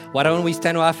Why don't we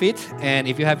stand on our feet? And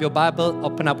if you have your Bible,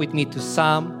 open up with me to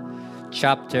Psalm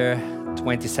chapter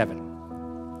 27.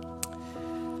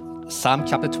 Psalm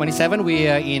chapter 27, we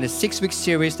are in a 6-week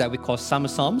series that we call Summer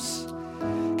Psalms.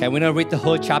 Okay, we're going to read the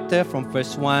whole chapter from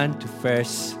verse 1 to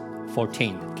verse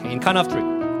 14. Okay, in count of 3.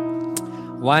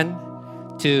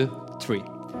 1, 2, 3.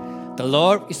 The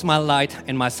Lord is my light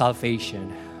and my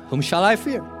salvation. Whom shall I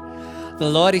fear? The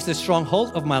Lord is the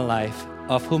stronghold of my life.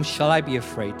 Of whom shall I be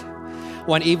afraid?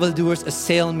 When evildoers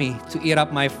assail me to eat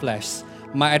up my flesh,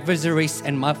 my adversaries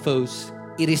and my foes,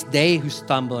 it is they who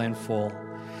stumble and fall.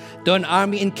 Though an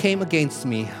army encamp against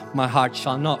me, my heart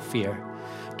shall not fear.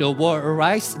 Though war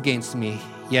arise against me,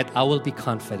 yet I will be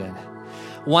confident.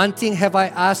 One thing have I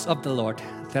asked of the Lord,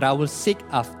 that I will seek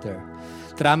after,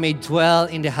 that I may dwell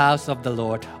in the house of the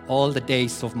Lord all the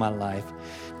days of my life,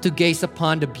 to gaze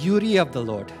upon the beauty of the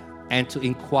Lord, and to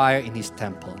inquire in His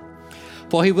temple.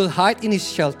 For He will hide in His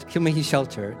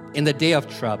shelter in the day of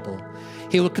trouble.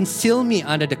 He will conceal me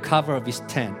under the cover of His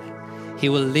tent. He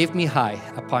will lift me high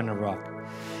upon a rock.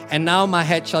 And now my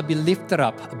head shall be lifted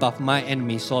up above my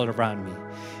enemies all around me.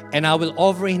 And I will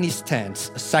offer in His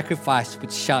tents a sacrifice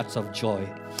with shouts of joy.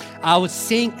 I will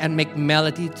sing and make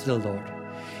melody to the Lord.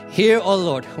 Hear, O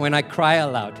Lord, when I cry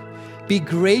aloud. Be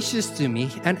gracious to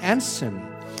me and answer me.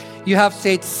 You have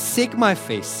said, seek my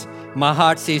face. My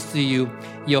heart says to you,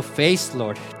 your face,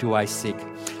 Lord, do I seek.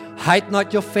 Hide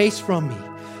not your face from me.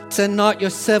 Turn not your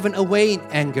servant away in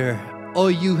anger. O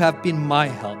you have been my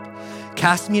help.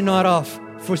 Cast me not off.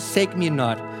 Forsake me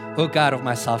not, O God of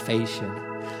my salvation.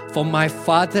 For my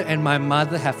father and my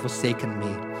mother have forsaken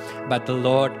me, but the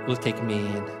Lord will take me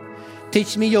in.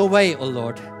 Teach me your way, O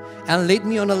Lord, and lead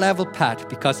me on a level path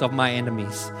because of my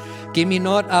enemies. Give me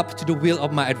not up to the will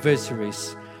of my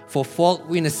adversaries, for false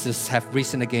witnesses have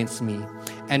risen against me,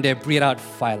 and they breathe out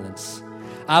violence.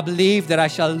 I believe that I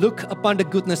shall look upon the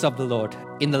goodness of the Lord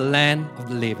in the land of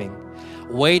the living.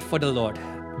 Wait for the Lord.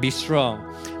 Be strong,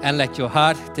 and let your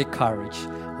heart take courage.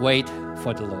 Wait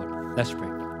for the Lord. Let's pray.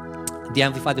 Dear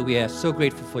Heavenly Father, we are so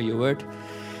grateful for your word.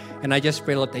 And I just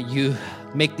pray, Lord, that you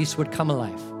make this word come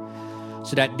alive.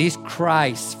 So that this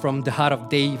cries from the heart of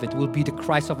David will be the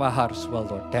cries of our heart as well,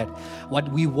 Lord. That what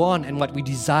we want and what we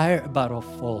desire about our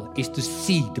fall is to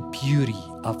see the beauty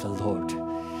of the Lord.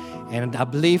 And I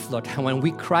believe, Lord, when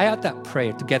we cry out that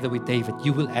prayer together with David,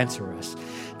 you will answer us.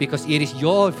 Because it is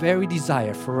your very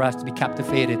desire for us to be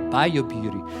captivated by your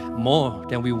beauty more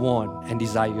than we want and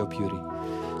desire your beauty.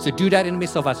 So do that in the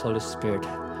midst of us, Holy Spirit.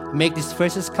 Make these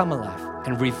verses come alive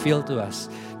and reveal to us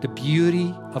the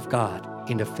beauty of God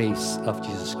in the face of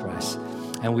Jesus Christ.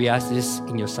 And we ask this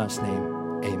in your Son's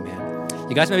name. Amen.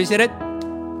 You guys may be seated.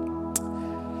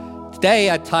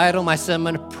 Today I titled my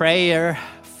sermon, Prayer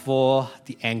for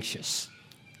the Anxious.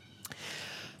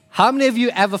 How many of you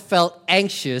ever felt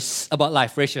anxious about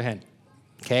life? Raise your hand.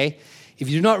 Okay? If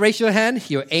you do not raise your hand,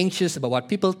 you're anxious about what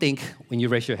people think when you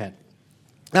raise your hand.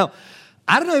 Now,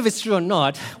 I don't know if it's true or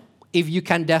not, if you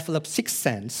can develop sixth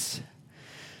sense,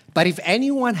 but if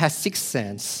anyone has sixth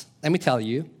sense, let me tell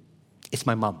you, it's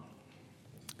my mom.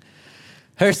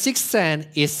 Her sixth sense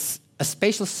is a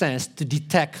spatial sense to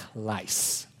detect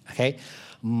lies. Okay?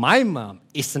 My mom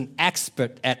is an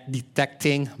expert at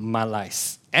detecting my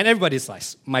lies. And everybody's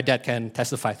lies. My dad can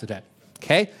testify to that.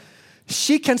 Okay?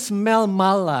 She can smell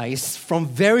my lies from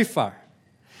very far.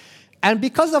 And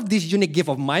because of this unique gift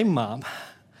of my mom,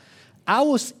 I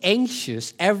was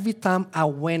anxious every time I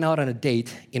went out on a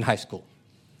date in high school.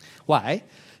 Why?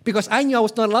 Because I knew I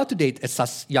was not allowed to date at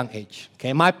such young age.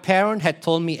 Okay? My parents had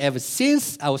told me ever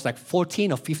since I was like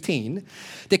 14 or 15,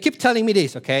 they keep telling me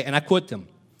this, okay? And I quote them.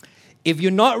 If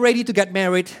you're not ready to get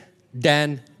married,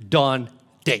 then don't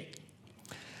date.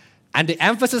 And the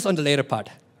emphasis on the later part,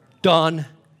 don't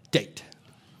date.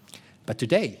 But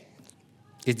today,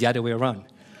 it's the other way around.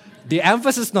 The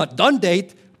emphasis is not don't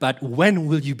date, but when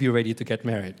will you be ready to get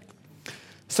married?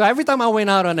 So every time I went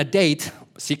out on a date,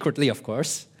 secretly of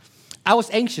course, I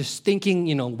was anxious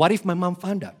thinking, what if my mom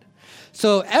found out?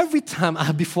 So every time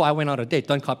before I went on a date,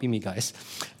 don't copy me guys,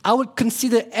 I would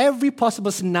consider every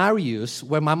possible scenarios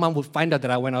where my mom would find out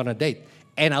that I went on a date,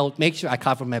 and I would make sure I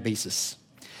cover my bases.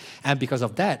 And because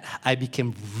of that, I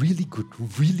became really good,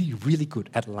 really, really good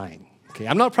at lying. Okay,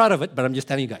 I'm not proud of it, but I'm just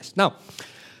telling you guys. Now,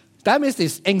 that means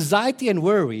this, anxiety and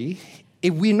worry,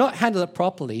 if we not handle it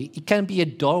properly, it can be a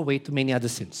doorway to many other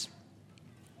sins.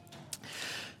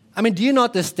 I mean, do you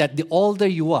notice that the older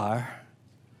you are,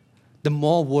 the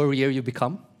more worrier you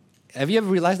become? Have you ever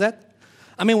realized that?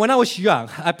 I mean, when I was young,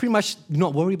 I pretty much did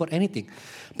not worry about anything.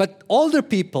 But older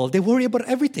people, they worry about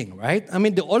everything, right? I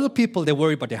mean, the older people, they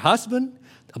worry about their husband,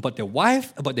 about their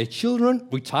wife, about their children,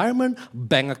 retirement,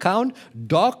 bank account,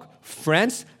 dog,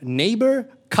 friends, neighbor,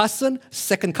 cousin,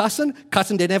 second cousin,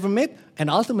 cousin they never met, and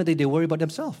ultimately they worry about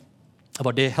themselves,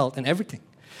 about their health and everything.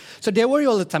 So they worry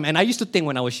all the time. And I used to think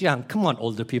when I was young, come on,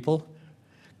 older people,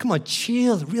 come on,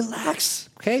 chill, relax,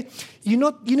 okay? You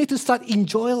need to start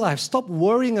enjoy life. Stop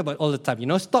worrying about all the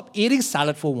time, Stop eating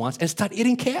salad for once and start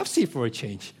eating KFC for a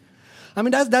change. I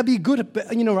mean, that'd be good,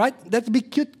 right? That'd be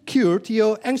good cure to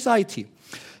your anxiety.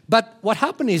 But what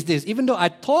happened is this, even though I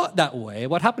thought that way,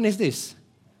 what happened is this,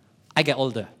 I get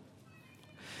older.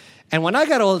 And when I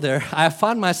got older, I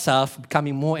found myself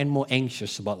becoming more and more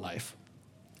anxious about life.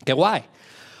 Okay, why?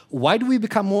 Why do we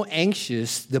become more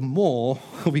anxious the more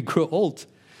we grow old?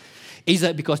 Is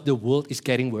that because the world is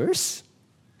getting worse?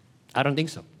 I don't think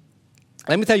so.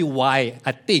 Let me tell you why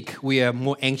I think we are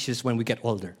more anxious when we get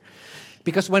older.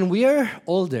 Because when we are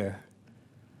older,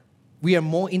 we are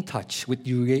more in touch with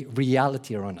the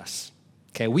reality around us.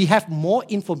 Okay, we have more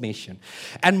information.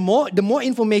 And the more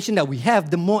information that we have,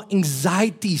 the more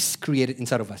anxiety is created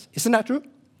inside of us. Isn't that true?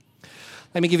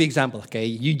 Let me give you an example, okay?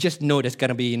 You just know that's going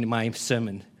to be in my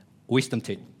sermon, wisdom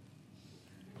teeth.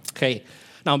 Okay,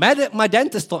 now my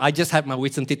dentist I just had my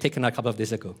wisdom teeth taken a couple of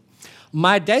days ago.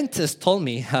 My dentist told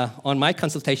me on my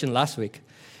consultation last week,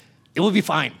 it will be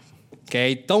fine.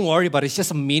 Okay, don't worry about it. It's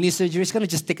just a mini surgery. It's going to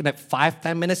just take like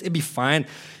 5-10 minutes. It'll be fine.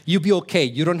 You'll be okay.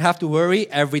 You don't have to worry.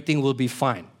 Everything will be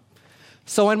fine.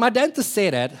 So when my dentist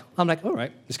said that, I'm like, all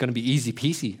right, it's going to be easy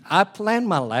peasy. I planned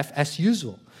my life as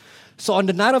usual. So on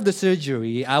the night of the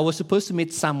surgery, I was supposed to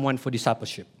meet someone for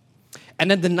discipleship. And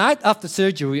then the night after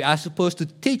surgery, I was supposed to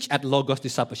teach at Logos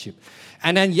Discipleship.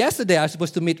 And then yesterday, I was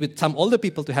supposed to meet with some older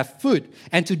people to have food.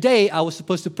 And today, I was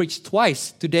supposed to preach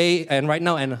twice, today and right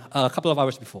now and a couple of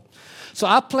hours before. So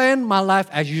I planned my life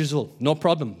as usual, no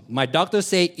problem. My doctors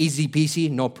say easy peasy,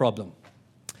 no problem.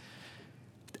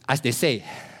 As they say,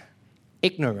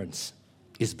 ignorance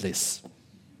is bliss.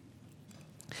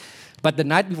 But the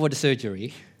night before the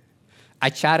surgery, I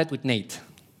chatted with Nate.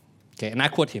 Okay, and I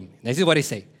quote him. This is what he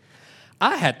said.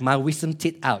 I had my wisdom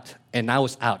teeth out, and I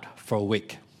was out for a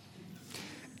week.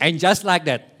 And just like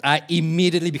that, I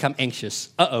immediately become anxious.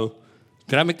 Uh-oh,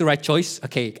 did I make the right choice?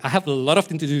 Okay, I have a lot of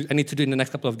things to do. I need to do in the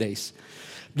next couple of days.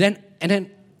 Then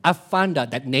I found out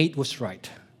that Nate was right.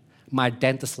 My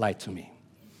dentist lied to me.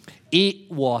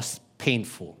 It was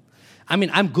painful. I mean,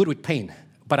 I'm good with pain,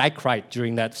 but I cried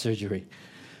during that surgery.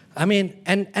 I mean,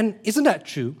 and isn't that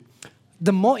true?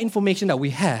 The more information that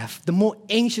we have, the more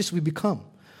anxious we become.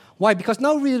 Why? Because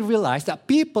now we realize that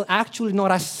people actually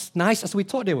not as nice as we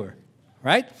thought they were,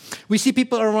 right? We see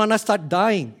people around us start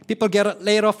dying. People get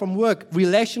laid off from work,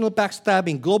 relational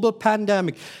backstabbing, global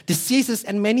pandemic, diseases,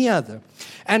 and many other.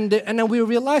 And then we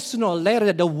realize sooner or later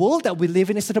that the world that we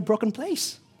live in is a broken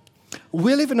place.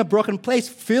 We live in a broken place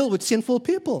filled with sinful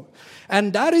people.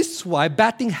 And that is why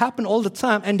bad things happen all the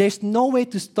time, and there's no way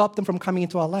to stop them from coming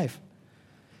into our life.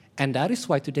 And that is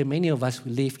why today many of us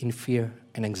will live in fear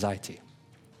and anxiety.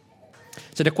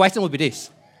 So the question will be this.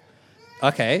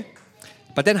 Okay,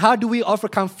 but then how do we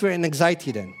overcome fear and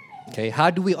anxiety then? Okay, how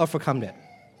do we overcome that?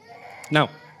 Now,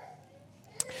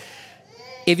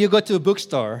 if you go to a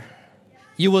bookstore,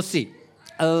 you will see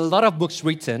a lot of books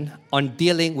written on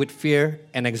dealing with fear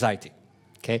and anxiety.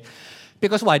 Okay,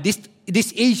 because why? This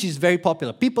issue is very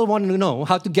popular. People want to know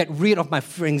how to get rid of my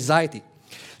fear and anxiety.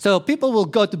 So people will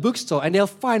go to bookstore and they'll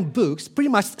find books pretty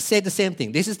much say the same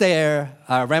thing. This is their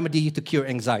remedy to cure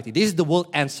anxiety. This is the world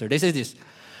answer. They say this.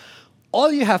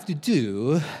 All you have to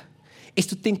do is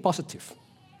to think positive.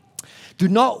 Do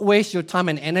not waste your time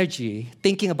and energy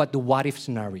thinking about the what-if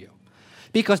scenario.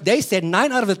 Because they said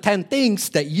 9 out of the 10 things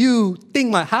that you think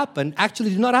might happen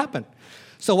actually do not happen.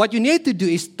 So what you need to do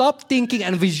is stop thinking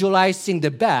and visualizing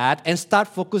the bad and start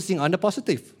focusing on the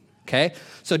positive. Okay,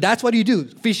 so that's what you do.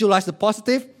 Visualize the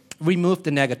positive, remove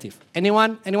the negative.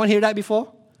 Anyone hear that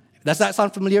before? Does that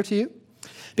sound familiar to you?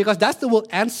 Because that's the world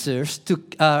answers to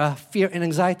fear and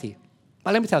anxiety.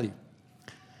 But let me tell you,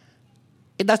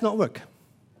 it does not work.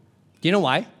 Do you know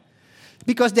why?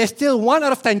 Because there's still 1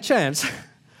 out of 10 chance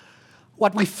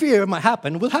what we fear might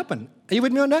happen will happen. Are you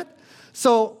with me on that?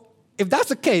 So if that's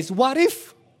the case, what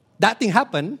if that thing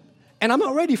happened and I'm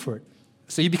not ready for it?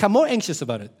 So you become more anxious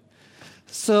about it.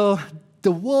 So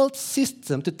the world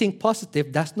system to think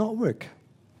positive does not work.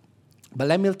 But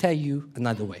let me tell you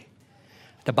another way,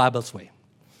 the Bible's way.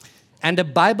 And the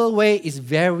Bible way is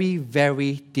very,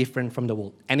 very different from the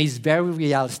world. And it's very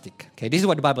realistic. Okay, this is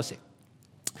what the Bible says.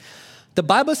 The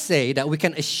Bible says that we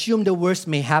can assume the worst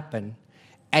may happen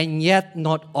and yet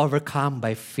not overcome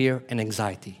by fear and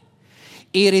anxiety.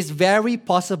 It is very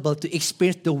possible to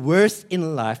experience the worst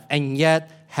in life and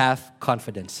yet have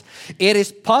confidence. It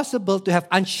is possible to have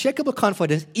unshakable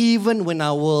confidence even when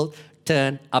our world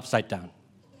turns upside down.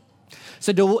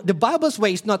 So the Bible's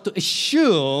way is not to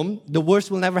assume the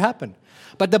worst will never happen.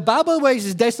 But the Bible way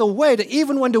is there's a way that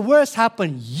even when the worst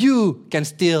happens, you can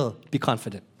still be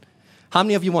confident. How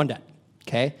many of you want that?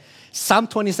 Okay. Psalm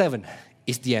 27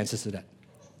 is the answer to that.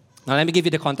 Now let me give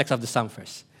you the context of the psalm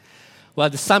first. Well,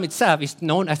 the psalm itself is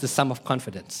known as the Psalm of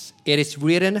Confidence. It is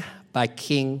written by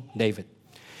King David.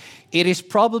 It is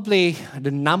probably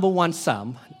the number one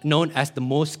psalm known as the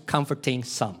most comforting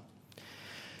psalm.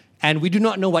 And we do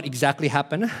not know what exactly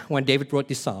happened when David wrote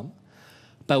this psalm,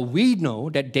 but we know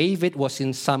that David was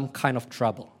in some kind of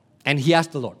trouble. And he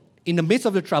asked the Lord. In the midst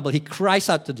of the trouble, he cries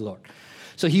out to the Lord.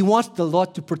 So he wants the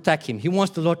Lord to protect him. He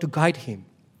wants the Lord to guide him.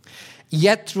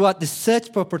 Yet throughout the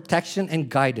search for protection and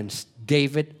guidance,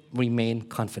 David remained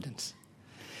confident.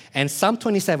 And Psalm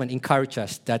 27 encourages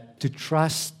us that to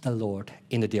trust the Lord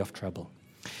in the day of trouble.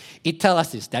 It tells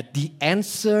us this, that the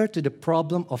answer to the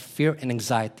problem of fear and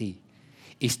anxiety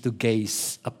is to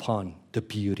gaze upon the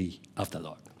beauty of the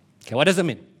Lord. Okay, what does it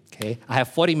mean? Okay, I have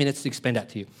 40 minutes to explain that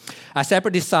to you. I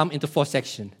separate this psalm into 4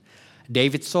 sections.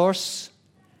 David's source,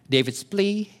 David's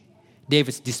plea,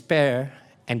 David's despair,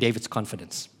 and David's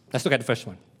confidence. Let's look at the first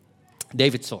one.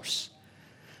 David's source.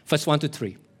 Verse 1 to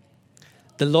 3.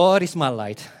 The Lord is my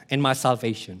light and my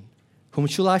salvation. Whom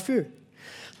shall I fear?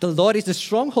 The Lord is the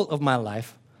stronghold of my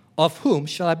life. Of whom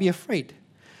shall I be afraid?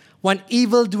 When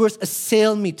evildoers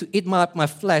assail me to eat up my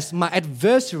flesh, my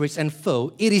adversaries and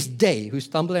foe, it is they who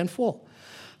stumble and fall.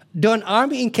 Though an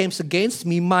army encamps against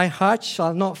me, my heart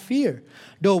shall not fear.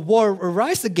 Though war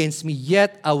arise against me,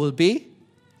 yet I will be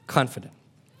confident.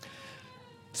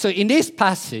 So in this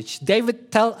passage,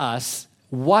 David tells us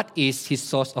what is his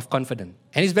source of confidence.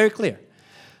 And it's very clear.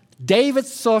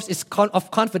 David's source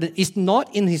of confidence is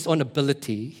not in his own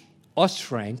ability or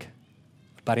strength,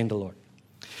 but in the Lord.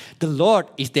 The Lord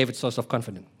is David's source of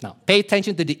confidence. Now, pay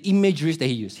attention to the imageries that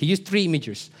he used. He used 3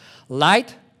 images: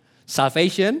 light,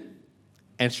 salvation,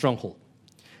 and stronghold.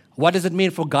 What does it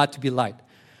mean for God to be light?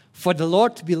 For the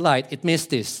Lord to be light, it means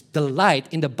this. The light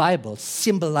in the Bible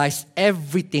symbolizes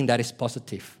everything that is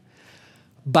positive.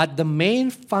 But the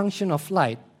main function of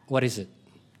light, what is it?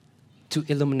 To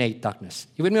illuminate darkness.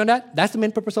 You with me on that? That's the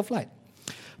main purpose of light.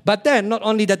 But then, not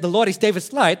only that the Lord is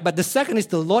David's light, but the second is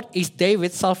the Lord is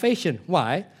David's salvation.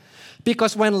 Why?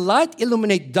 Because when light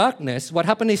illuminates darkness, what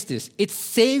happens is this. It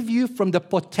saves you from the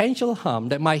potential harm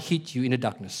that might hit you in the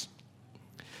darkness.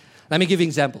 Let me give you an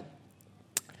example.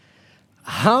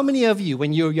 How many of you,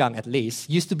 when you were young at least,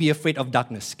 used to be afraid of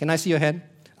darkness? Can I see your hand?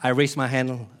 I raised my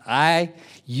hand. I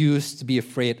used to be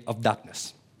afraid of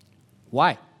darkness.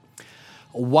 Why?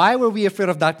 Why were we afraid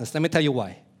of darkness? Let me tell you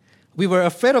why. We were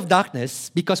afraid of darkness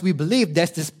because we believed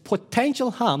there's this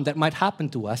potential harm that might happen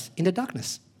to us in the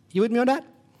darkness. You with me on that?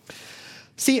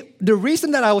 See, the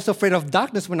reason that I was afraid of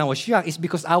darkness when I was young is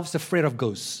because I was afraid of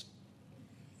ghosts.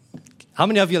 How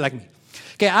many of you like me?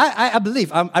 Okay, I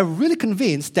believe, I'm really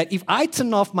convinced that if I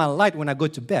turn off my light when I go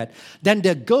to bed, then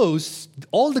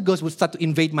all the ghosts would start to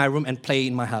invade my room and play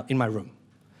in my room.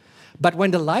 But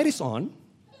when the light is on,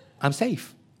 I'm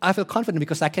safe. I feel confident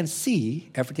because I can see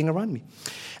everything around me.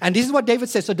 And this is what David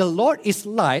says. So the Lord is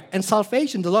light and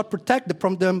salvation. The Lord protects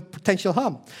from the potential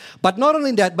harm. But not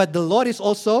only that, but the Lord is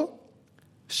also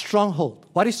stronghold.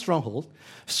 What is stronghold?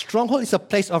 Stronghold is a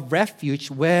place of refuge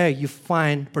where you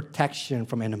find protection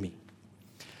from enemy.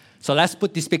 So let's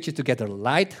put this picture together.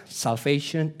 Light,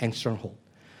 salvation, and stronghold.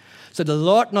 So the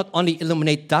Lord not only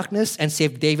illuminates darkness and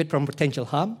save David from potential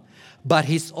harm, but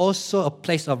he's also a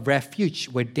place of refuge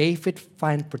where David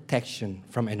finds protection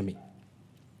from enemy.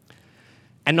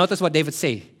 And notice what David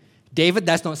says. David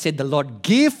does not say the Lord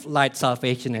give light,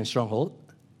 salvation, and stronghold.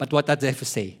 But what does David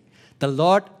say? The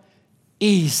Lord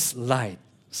is light,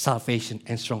 salvation,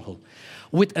 and stronghold.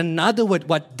 With another word,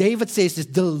 what David says is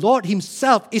the Lord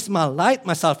himself is my light,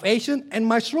 my salvation, and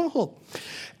my stronghold.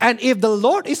 And if the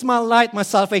Lord is my light, my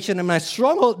salvation, and my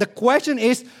stronghold, the question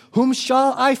is, whom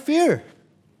shall I fear?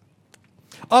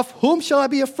 Of whom shall I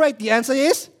be afraid? The answer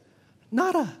is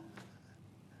nada.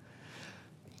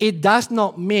 It does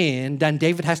not mean that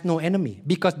David has no enemy.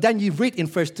 Because then you read in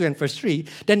verse 2 and verse 3,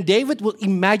 then David will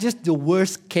imagine the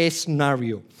worst case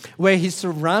scenario where he's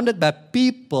surrounded by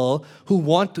people who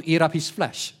want to eat up his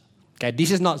flesh. Okay,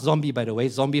 this is not zombie, by the way.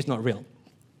 Zombie is not real.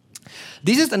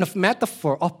 This is a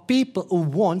metaphor of people who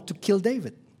want to kill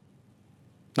David.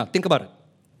 Now, think about it.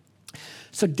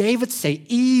 So David say,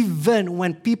 even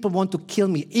when people want to kill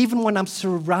me, even when I'm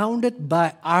surrounded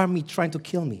by army trying to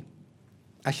kill me,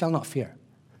 I shall not fear.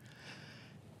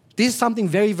 This is something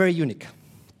very, very unique.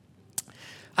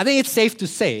 I think it's safe to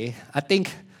say, I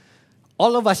think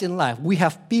all of us in life, we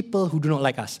have people who do not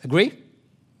like us. Agree?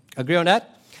 Agree on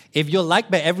that? If you're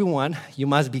liked by everyone, you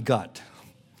must be God.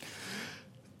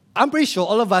 I'm pretty sure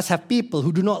all of us have people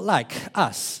who do not like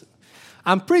us.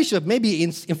 I'm pretty sure maybe,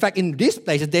 in fact, in this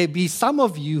place, there be some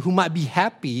of you who might be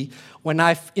happy when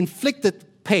I've inflicted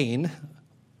pain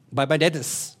by my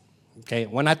dentist. Okay,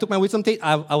 when I took my wisdom teeth,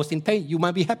 I was in pain. You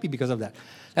might be happy because of that.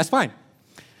 That's fine.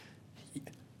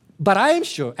 But I am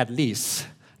sure, at least,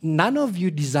 none of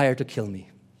you desire to kill me.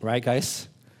 Right, guys?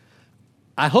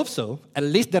 I hope so. At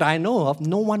least that I know of,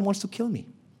 no one wants to kill me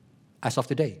as of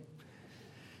today.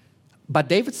 But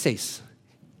David says,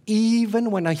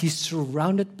 even when he's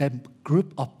surrounded by a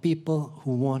group of people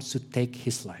who wants to take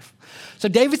his life. So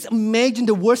David's imagined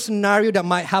the worst scenario that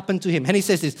might happen to him. And he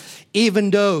says this,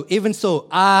 even so,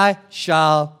 I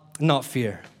shall not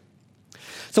fear.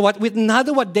 So what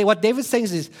David's saying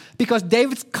is, because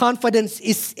David's confidence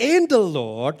is in the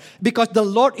Lord, because the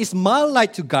Lord is my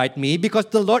light to guide me, because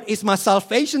the Lord is my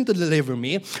salvation to deliver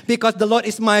me, because the Lord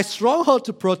is my stronghold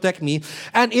to protect me,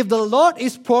 and if the Lord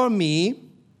is for me,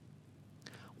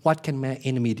 what can my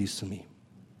enemy do to me?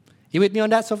 You with me on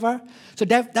that so far? So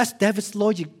that's David's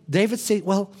logic. David said,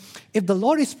 well, if the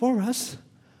Lord is for us,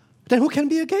 then who can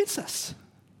be against us?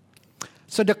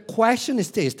 So the question is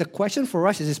this. The question for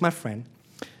us is this, my friend.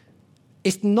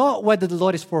 It's not whether the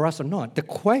Lord is for us or not. The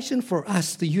question for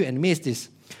us, to you and me, is this.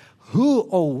 Who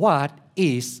or what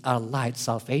is our light,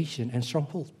 salvation, and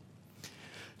stronghold?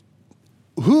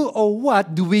 Who or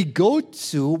what do we go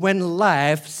to when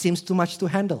life seems too much to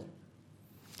handle?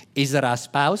 Is it our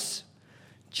spouse,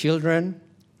 children,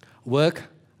 work,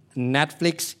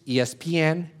 Netflix,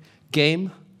 ESPN,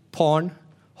 game, porn,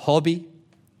 hobby?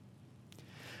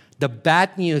 The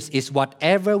bad news is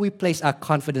whatever we place our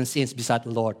confidence in beside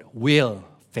the Lord will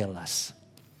fail us.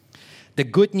 The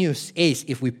good news is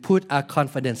if we put our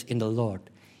confidence in the Lord,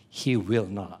 He will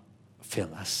not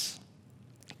fail us.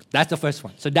 That's the first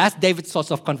one. So that's David's source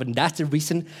of confidence. That's the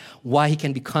reason why he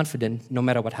can be confident no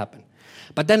matter what happened.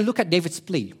 But then look at David's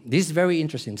plea. This is very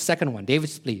interesting. Second one,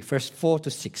 David's plea, verse 4 to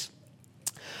 6.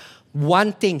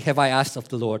 One thing have I asked of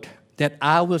the Lord, that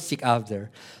I will seek after,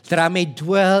 that I may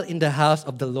dwell in the house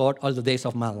of the Lord all the days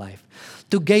of my life,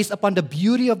 to gaze upon the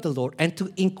beauty of the Lord and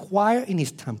to inquire in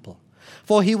His temple.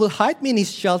 For He will hide me in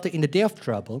His shelter in the day of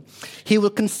trouble. He will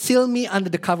conceal me under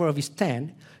the cover of His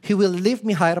tent. He will lift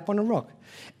me higher upon a rock.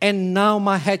 And now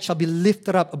my head shall be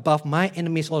lifted up above my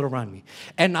enemies all around me.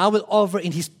 And I will offer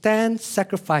in His tent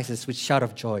sacrifices with shout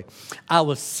of joy. I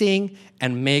will sing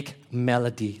and make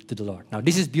melody to the Lord. Now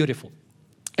this is beautiful.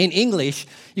 In English,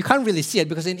 you can't really see it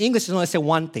because in English it's only say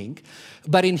one thing.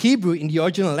 But in Hebrew, in the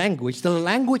original language, the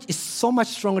language is so much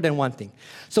stronger than one thing.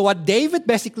 So what David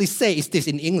basically says is this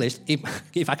in English,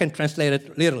 if I can translate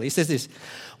it literally, he says this.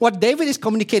 What David is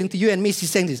communicating to you and me is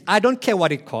he's saying this, I don't care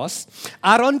what it costs.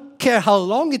 I don't care how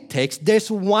long it takes.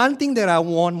 There's one thing that I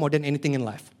want more than anything in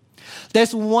life.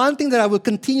 There's one thing that I will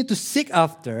continue to seek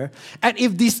after. And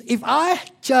if I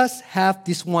just have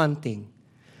this one thing,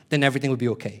 then everything will be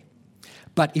okay.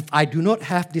 But if I do not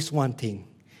have this one thing,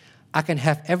 I can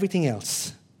have everything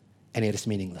else, and it is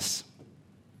meaningless.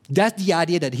 That's the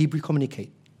idea that Hebrew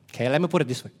communicate. Okay, let me put it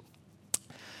this way.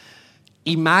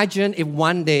 Imagine if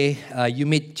one day you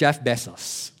meet Jeff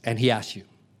Bezos, and he asks you,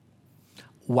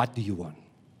 what do you want?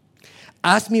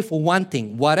 Ask me for one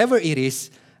thing. Whatever it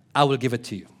is, I will give it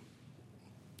to you.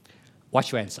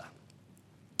 What's your answer?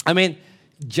 I mean,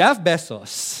 Jeff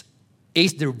Bezos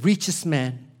is the richest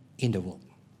man in the world.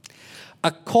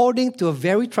 According to a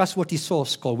very trustworthy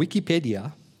source called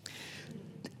Wikipedia,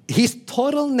 his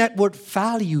total net worth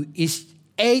value is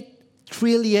 $8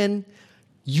 trillion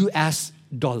US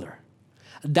dollar.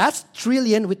 That's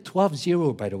trillion with 12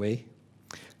 zeros, by the way.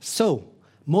 So,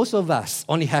 most of us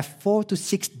only have 4 to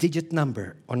 6 digit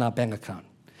number on our bank account.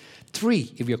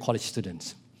 3 if you're college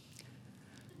students.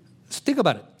 So think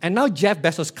about it. And now Jeff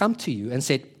Bezos come to you and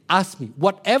said, ask me,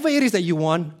 whatever it is that you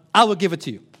want, I will give it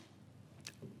to you.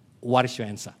 What is your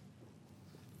answer?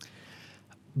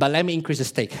 But let me increase the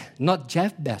stake. Not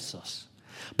Jeff Bezos,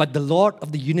 but the Lord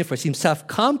of the universe Himself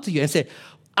come to you and say,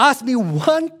 ask me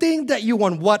one thing that you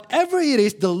want. Whatever it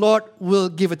is, the Lord will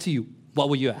give it to you. What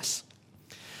will you ask?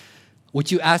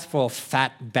 Would you ask for a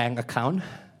fat bank account?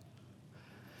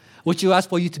 Would you ask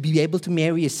for you to be able to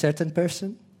marry a certain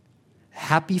person?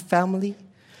 Happy family?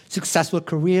 Successful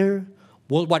career?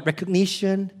 Worldwide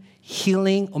recognition?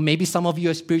 Healing? Or maybe some of you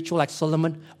are spiritual like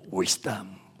Solomon?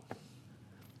 Wisdom.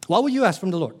 What will you ask from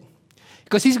the Lord?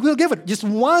 Because He will give it. Just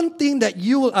one thing that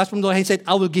you will ask from the Lord. He said,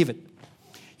 I will give it.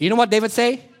 You know what David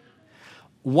say?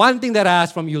 One thing that I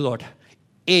ask from you, Lord,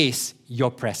 is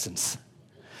your presence.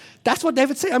 That's what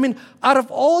David said. I mean, out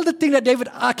of all the things that David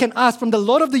can ask from the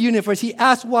Lord of the universe, he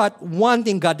asked what? One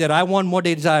thing, God, that I want more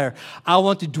desire. I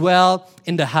want to dwell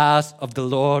in the house of the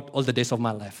Lord all the days of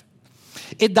my life.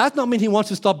 It does not mean he wants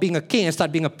to stop being a king and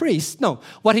start being a priest. No.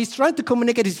 What he's trying to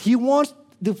communicate is he wants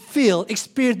to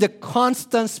experience the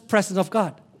constant presence of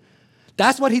God.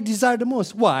 That's what he desired the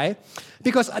most. Why?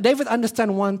 Because David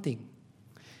understands one thing.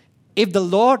 If the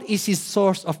Lord is his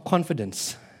source of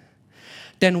confidence,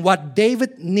 then what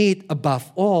David needs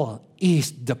above all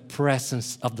is the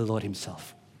presence of the Lord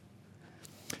himself.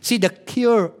 See, the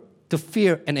cure to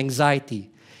fear and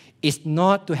anxiety is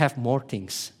not to have more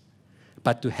things,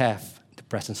 but to have the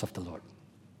presence of the Lord.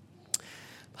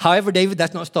 However, David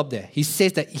does not stop there. He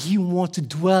says that he wants to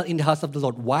dwell in the house of the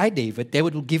Lord. Why, David?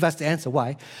 David will give us the answer.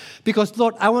 Why? Because,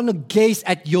 Lord, I want to gaze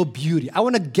at your beauty. I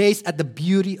want to gaze at the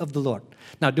beauty of the Lord.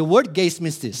 Now, the word gaze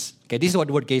means this. Okay, this is what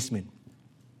the word gaze means.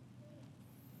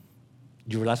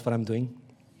 Do you realize what I'm doing?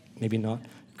 Maybe not,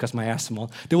 because my eyes are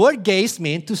small. The word gaze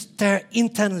means to stare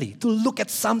intently, to look at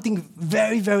something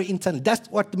very, very intently. That's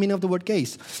what the meaning of the word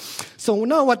gaze. So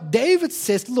now what David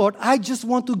says, Lord, I just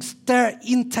want to stare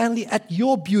intently at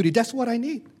your beauty. That's what I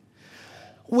need.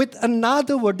 With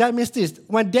another word, that means this.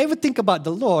 When David thinks about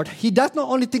the Lord, he does not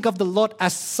only think of the Lord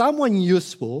as someone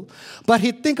useful, but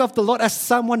he thinks of the Lord as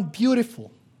someone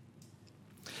beautiful.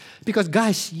 Because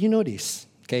guys, you know this,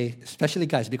 okay? Especially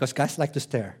guys, because guys like to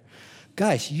stare.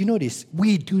 Guys, you know this.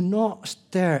 We do not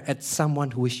stare at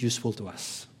someone who is useful to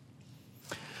us.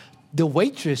 The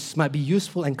waitress might be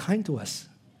useful and kind to us,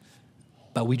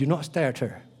 but we do not stare at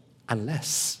her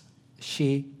unless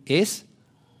she is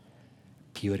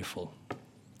beautiful.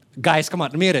 Guys, come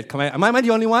on, admit it. Come on. Am I the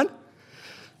only one?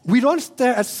 We don't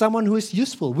stare at someone who is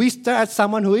useful. We stare at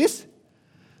someone who is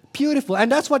beautiful.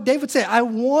 And that's what David said. I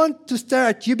want to stare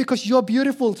at you because you're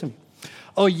beautiful to me.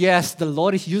 Oh yes, the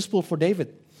Lord is useful for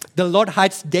David. The Lord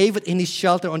hides David in his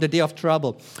shelter on the day of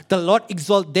trouble. The Lord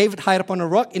exalts David high upon a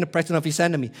rock in the presence of his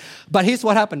enemy. But here's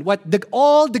what happened.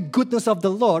 All the goodness of the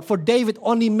Lord for David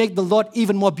only make the Lord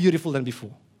even more beautiful than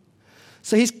before.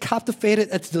 So he's captivated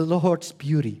at the Lord's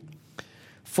beauty.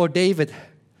 For David,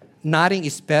 nothing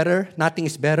is better,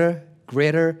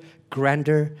 greater,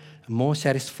 grander, more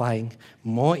satisfying,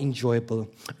 more enjoyable,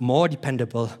 more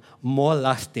dependable, more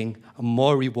lasting,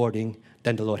 more rewarding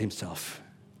than the Lord himself.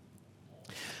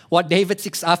 What David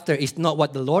seeks after is not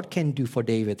what the Lord can do for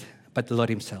David, but the Lord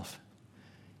himself.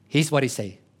 Here's what he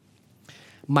says.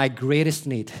 My greatest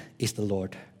need is the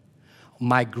Lord.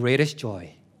 My greatest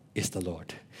joy is the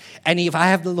Lord. And if I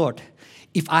have the Lord,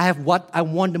 if I have what I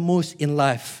want the most in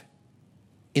life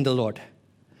in the Lord,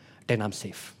 then I'm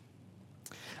safe.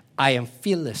 I am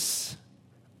fearless.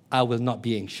 I will not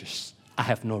be anxious. I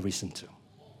have no reason to.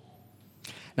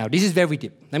 Now, this is very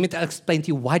deep. Let me explain to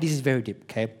you why this is very deep,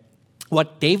 okay?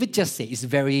 What David just said is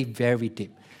very, very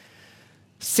deep.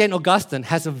 St. Augustine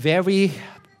has a very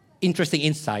interesting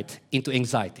insight into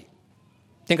anxiety.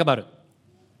 Think about it.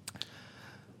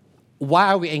 Why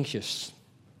are we anxious?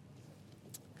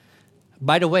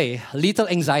 By the way, little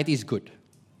anxiety is good.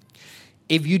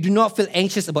 If you do not feel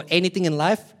anxious about anything in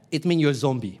life, it means you're a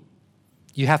zombie.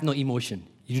 You have no emotion.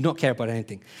 You do not care about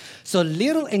anything. So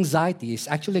little anxiety is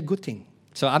actually a good thing.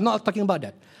 So I'm not talking about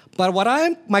that. But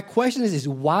my question is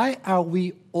why are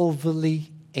we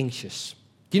overly anxious?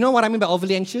 Do you know what I mean by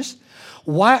overly anxious?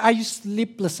 Why are you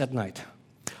sleepless at night?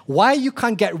 Why you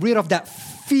can't get rid of that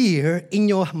fear in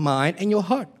your mind and your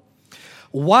heart?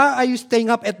 Why are you staying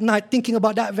up at night thinking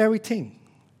about that very thing?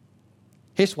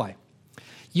 Here's why.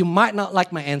 You might not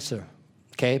like my answer,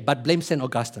 okay? But blame St.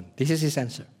 Augustine. This is his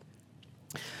answer.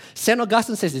 St.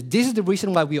 Augustine says this is the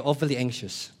reason why we are overly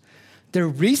anxious. The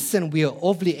reason we are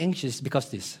overly anxious is because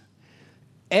this.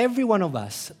 Every one of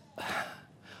us,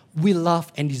 we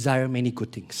love and desire many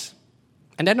good things.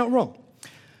 And they're not wrong.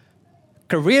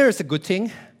 Career is a good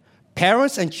thing.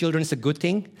 Parents and children is a good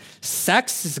thing.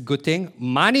 Sex is a good thing.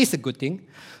 Money is a good thing.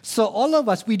 So all of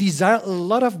us, we desire a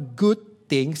lot of good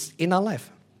things in our life.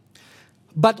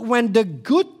 But when the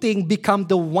good thing becomes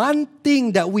the one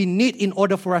thing that we need in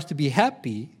order for us to be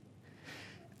happy,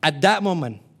 at that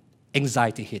moment,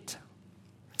 anxiety hits.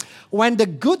 When the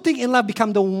good thing in life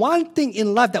becomes the one thing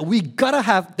in life that we gotta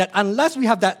have, that unless we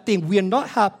have that thing, we are not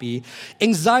happy,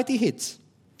 anxiety hits.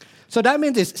 So that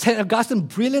means this, St. Augustine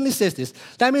brilliantly says this,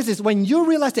 that means this, when you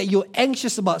realize that you're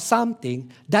anxious about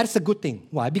something, that's a good thing.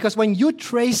 Why? Because when you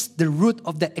trace the root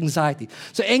of that anxiety,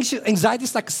 so anxiety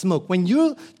is like smoke. When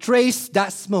you trace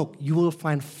that smoke, you will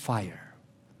find fire.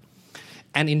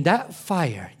 And in that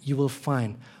fire, you will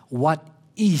find what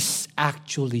is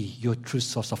actually your true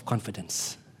source of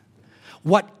confidence.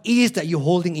 What is that you're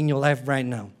holding in your life right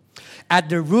now? at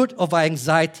the root of our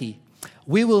anxiety,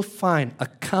 we will find a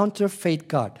counterfeit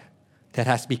God that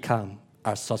has become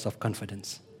our source of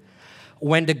confidence.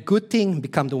 When the good thing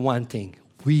becomes the one thing,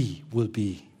 we will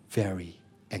be very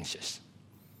anxious.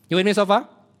 You with me so far?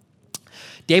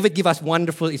 David gives us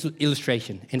wonderful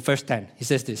illustration in verse 10. He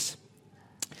says this,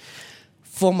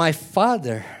 "For my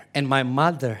father and my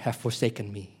mother have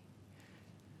forsaken me,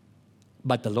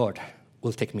 but the Lord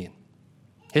will take me in."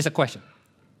 Here's a question.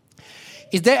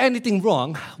 Is there anything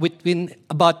wrong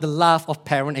about the love of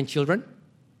parent and children?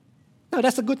 No,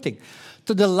 that's a good thing.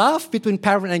 So the love between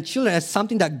parent and children is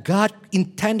something that God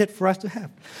intended for us to have.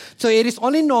 So it is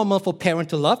only normal for parents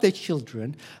to love their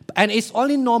children, and it's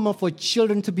only normal for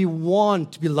children to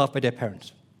want to be loved by their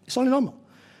parents. It's only normal.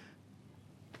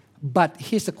 But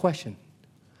here's the question.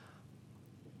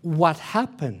 What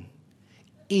happens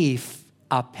if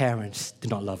our parents do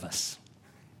not love us?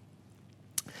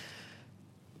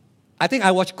 I think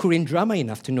I watch Korean drama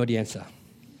enough to know the answer.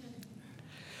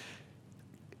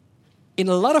 In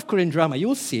a lot of Korean drama, you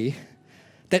will see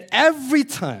that every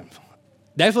time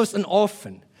there was an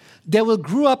orphan, they will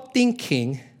grow up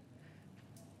thinking,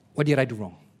 what did I do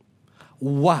wrong?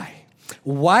 Why?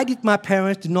 Why did my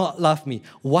parents do not love me?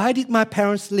 Why did my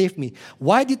parents leave me?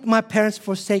 Why did my parents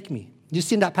forsake me? You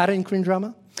seen that pattern in Korean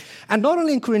drama? And not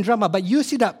only in Korean drama, but you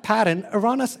see that pattern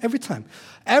around us every time.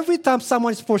 Every time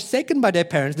someone is forsaken by their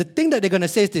parents, the thing that they're going to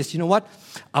say is this, you know what?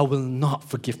 I will not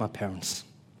forgive my parents.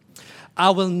 I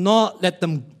will not let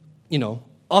them,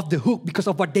 off the hook because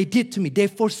of what they did to me. They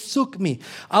forsook me.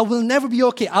 I will never be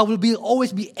okay. I will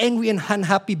always be angry and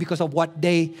unhappy because of what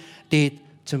they did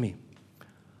to me.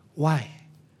 Why?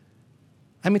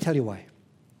 Let me tell you why.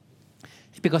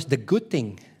 Because the good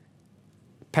thing,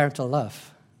 parental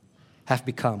love, have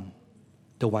become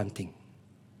the one thing.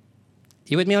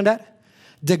 You with me on that?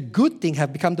 The good thing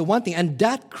have become the one thing, and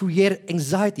that created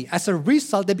anxiety. As a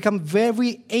result, they become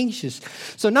very anxious.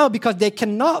 So now, because they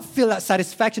cannot feel that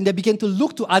satisfaction, they begin to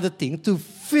look to other things to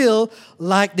feel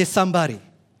like they're somebody.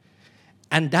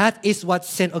 And that is what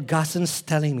St. Augustine is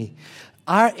telling me.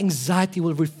 Our anxiety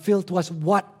will reveal to us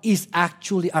what is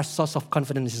actually our source of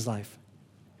confidence in his life.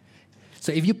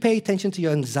 So if you pay attention to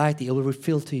your anxiety, it will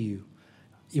reveal to you.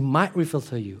 It might reveal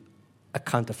to you a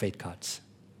counterfeit gods.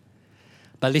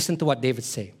 But listen to what David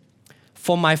said.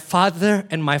 For my father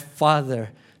and my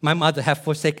mother have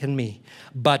forsaken me,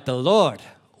 but the Lord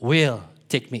will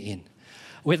take me in.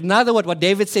 With another word, what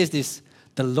David says is,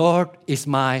 the Lord is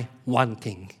my one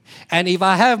thing. And if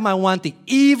I have my one thing,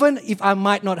 even if I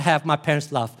might not have my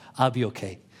parents' love, I'll be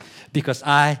okay. Because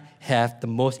I have the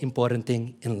most important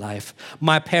thing in life.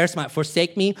 My parents might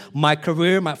forsake me, my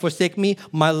career might forsake me,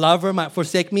 my lover might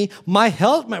forsake me, my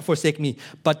health might forsake me,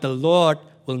 but the Lord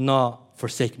will not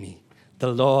forsake me.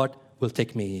 The Lord will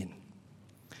take me in.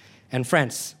 And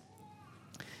friends,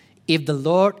 if the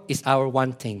Lord is our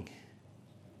one thing,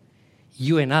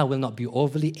 you and I will not be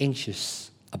overly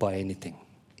anxious about anything.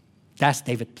 That's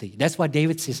David's plea. That's why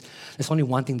David says, there's only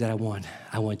one thing that I want.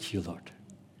 I want you, Lord.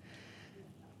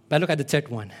 But look at the third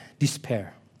one,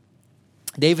 despair.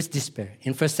 David's despair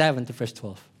in verse 7 to verse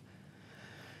 12.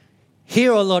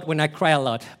 Hear, O Lord, when I cry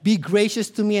aloud. Be gracious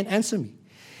to me and answer me.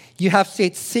 You have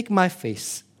said, seek my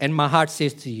face, and my heart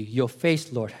says to you, your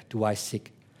face, Lord, do I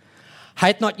seek.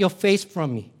 Hide not your face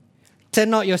from me. Turn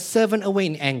not your servant away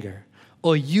in anger,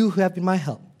 O you who have been my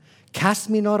help. Cast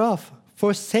me not off.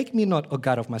 Forsake me not, O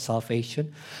God of my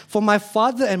salvation. For my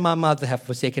father and my mother have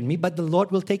forsaken me, but the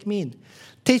Lord will take me in.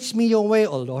 Teach me your way,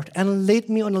 O Lord, and lead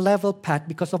me on a level path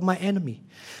because of my enemy.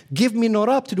 Give me not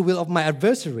up to the will of my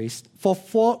adversaries, for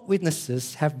false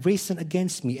witnesses have risen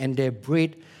against me, and they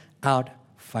breathe out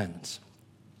violence.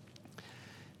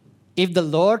 If the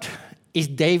Lord is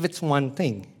David's one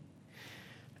thing,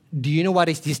 do you know what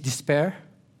is this despair?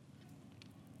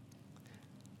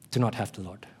 To not have the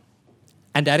Lord.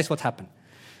 And that is what happened.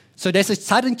 So there's a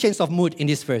sudden change of mood in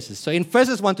these verses. So in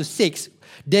verses 1 to 6,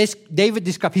 David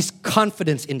described his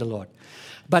confidence in the Lord.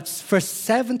 But verse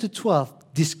 7 to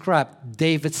 12 describe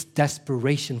David's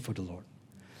desperation for the Lord.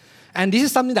 And this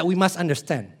is something that we must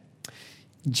understand.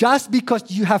 Just because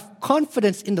you have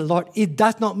confidence in the Lord, it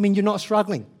does not mean you're not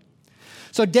struggling.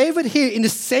 So David here in the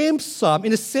same psalm,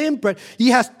 in the same breath, he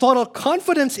has total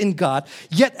confidence in God,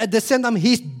 yet at the same time,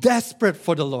 he's desperate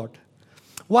for the Lord.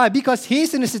 Why? Because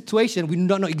he's in a situation, we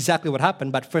don't know exactly what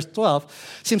happened, but verse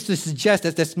 12 seems to suggest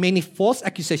that there's many false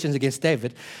accusations against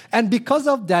David. And because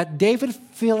of that, David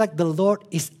feels like the Lord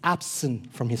is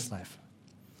absent from his life.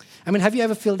 I mean, have you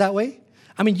ever felt that way?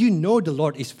 I mean, you know the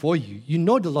Lord is for you. You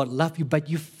know the Lord loves you, but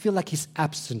you feel like he's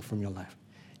absent from your life.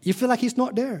 You feel like he's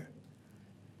not there.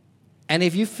 And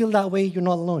if you feel that way, you're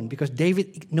not alone, because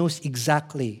David knows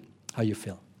exactly how you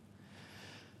feel.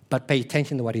 But pay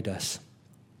attention to what he does.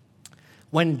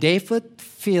 When David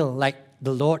feels like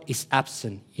the Lord is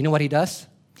absent, you know what he does?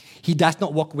 He does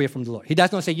not walk away from the Lord. He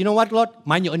does not say, you know what, Lord,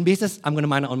 mind your own business. I'm going to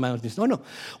mind my own business. No.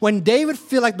 When David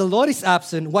feels like the Lord is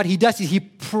absent, what he does is he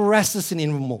presses in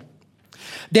even more.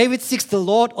 David seeks the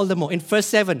Lord all the more. In verse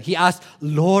 7, he asks,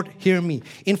 Lord, hear me.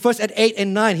 In verse 8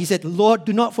 and 9, he said, Lord,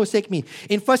 do not forsake me.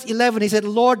 In verse 11, he said,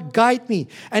 Lord, guide me.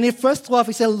 And in verse 12,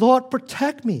 he said, Lord,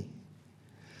 protect me.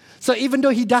 So even though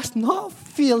he does not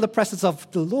feel the presence of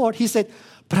the Lord, he said,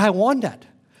 but I want that.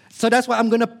 So that's why I'm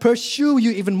going to pursue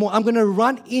you even more. I'm going to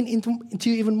run into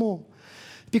you even more.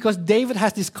 Because David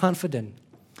has this confidence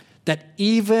that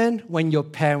even when your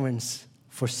parents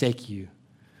forsake you,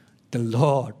 the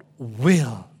Lord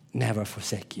will never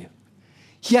forsake you.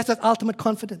 He has that ultimate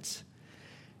confidence.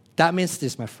 That means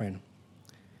this, my friend.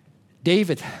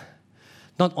 David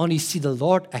not only see the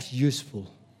Lord as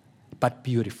useful, but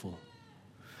beautiful.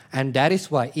 And that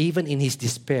is why even in his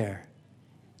despair,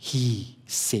 he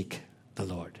seek the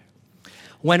Lord.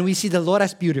 When we see the Lord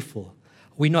as beautiful,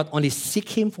 we not only seek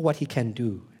him for what he can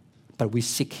do, but we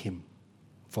seek him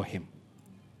for him.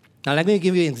 Now let me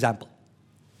give you an example.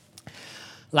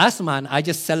 Last month, I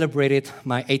just celebrated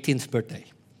my 18th birthday.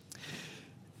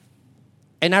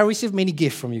 And I received many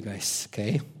gifts from you guys,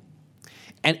 okay?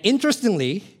 And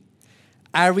interestingly,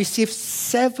 I received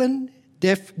 7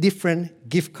 different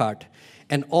gift cards,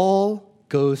 and all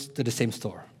goes to the same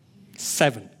store.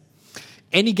 7.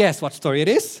 Any guess what store it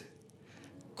is?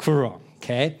 Koorong,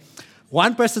 okay?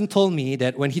 One person told me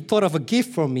that when he thought of a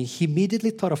gift from me, he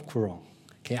immediately thought of Koorong.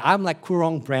 Okay, I'm like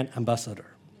Koorong brand ambassador.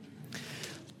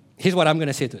 Here's what I'm going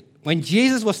to say to it. When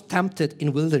Jesus was tempted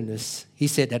in wilderness, he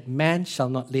said that man shall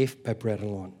not live by bread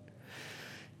alone.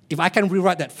 If I can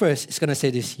rewrite that first, it's going to say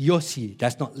this, Yossi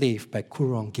does not live by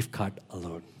Koorong gift card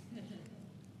alone.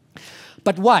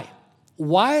 But why?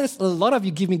 Why does a lot of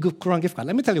you give me good Koorong gift card?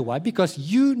 Let me tell you why. Because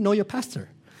you know your pastor.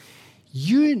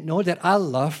 You know that I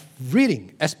love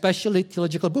reading, especially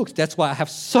theological books. That's why I have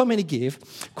so many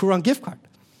Koorong gift card.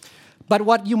 But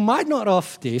what you might not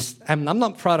of this, and I'm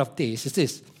not proud of this, is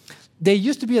this. There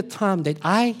used to be a time that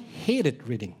I hated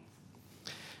reading.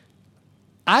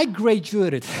 I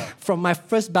graduated from my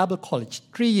first Bible college,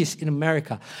 3 years in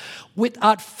America,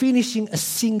 without finishing a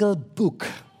single book.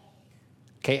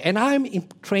 Okay, and I'm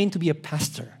trained to be a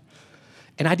pastor.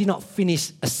 And I did not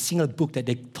finish a single book that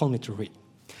they told me to read.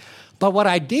 But what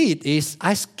I did is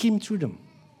I skimmed through them.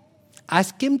 I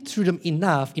skimmed through them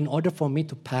enough in order for me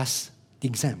to pass the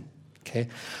exam. Okay,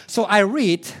 so I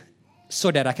read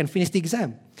so that I can finish the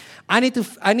exam. I need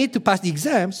to pass the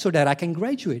exam so that I can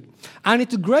graduate. I need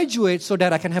to graduate so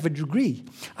that I can have a degree.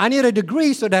 I need a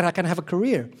degree so that I can have a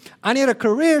career. I need a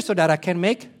career so that I can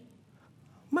make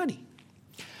money.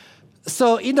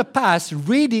 So in the past,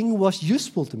 reading was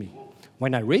useful to me.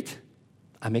 When I read,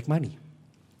 I make money.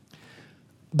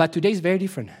 But today is very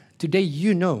different. Today,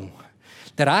 you know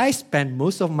that I spend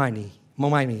most of my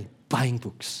money buying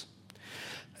books.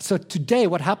 So today,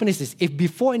 what happened is this. If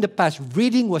before in the past,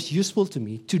 reading was useful to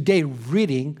me, today,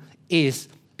 reading is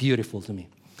beautiful to me.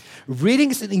 Reading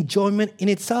is an enjoyment in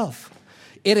itself.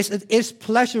 It is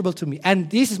pleasurable to me. And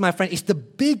this is, my friend, is the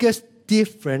biggest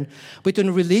difference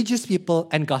between religious people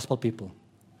and gospel people.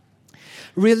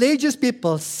 Religious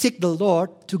people seek the Lord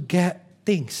to get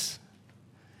things.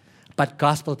 But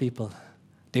gospel people,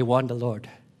 they want the Lord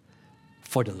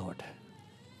for the Lord.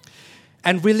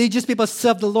 And religious people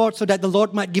serve the Lord so that the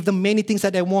Lord might give them many things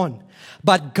that they want.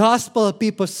 But gospel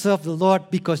people serve the Lord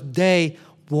because they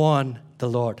want the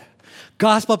Lord.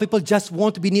 Gospel people just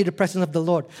want to be near the presence of the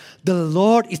Lord. The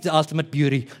Lord is the ultimate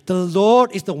beauty. The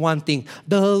Lord is the one thing.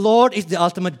 The Lord is the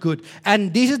ultimate good.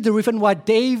 And this is the reason why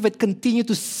David continued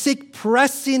to seek,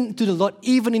 pressing to the Lord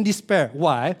even in despair.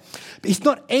 Why? He's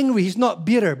not angry. He's not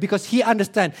bitter because he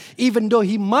understands even though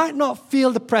he might not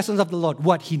feel the presence of the Lord,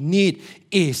 what he needs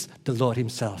is the Lord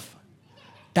himself.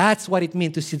 That's what it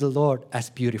means to see the Lord as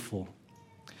beautiful.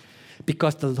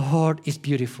 Because the Lord is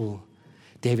beautiful,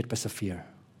 David persevered.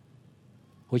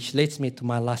 Which leads me to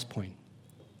my last point.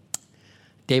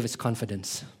 David's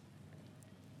confidence.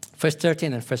 Verse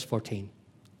 13 and verse 14.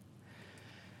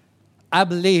 I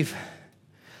believe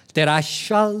that I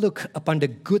shall look upon the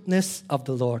goodness of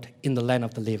the Lord in the land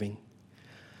of the living.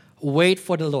 Wait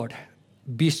for the Lord.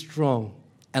 Be strong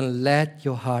and let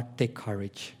your heart take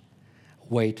courage.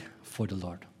 Wait for the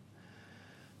Lord.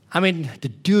 I mean, the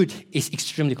dude is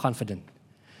extremely confident.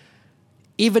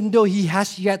 Even though he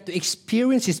has yet to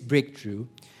experience his breakthrough,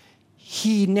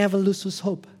 he never loses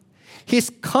hope. He's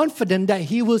confident that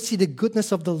he will see the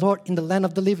goodness of the Lord in the land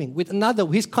of the living. With another,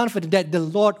 he's confident that the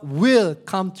Lord will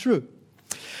come through.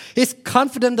 He's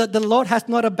confident that the Lord has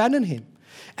not abandoned him.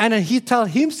 And then he tells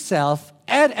himself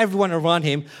and everyone around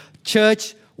him,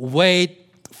 church,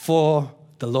 wait for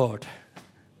the Lord.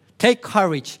 Take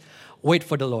courage, wait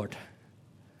for the Lord.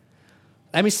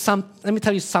 Let me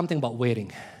tell you something about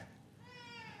waiting.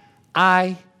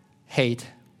 I hate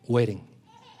waiting.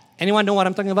 Anyone know what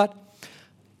I'm talking about?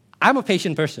 I'm a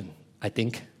patient person, I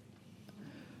think.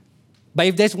 But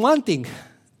if there's one thing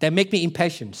that makes me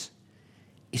impatient,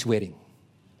 it's waiting.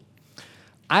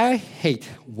 I hate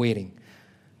waiting.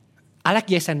 I like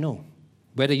yes and no.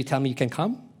 Whether you tell me you can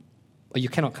come or you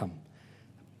cannot come.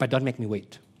 But don't make me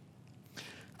wait.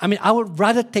 I mean, I would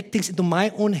rather take things into my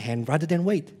own hand rather than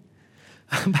wait.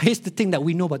 But here's the thing that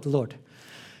we know about the Lord.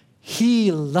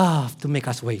 He loves to make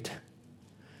us wait.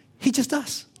 He just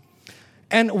does.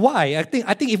 And why? I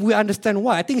think if we understand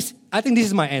why, I think this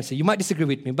is my answer. You might disagree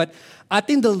with me, but I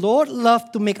think the Lord loves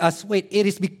to make us wait. It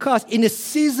is because in the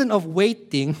season of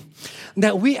waiting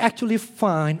that we actually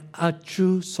find our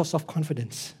true source of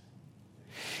confidence.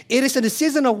 It is in the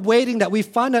season of waiting that we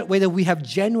find out whether we have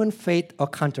genuine faith or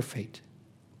counterfeit.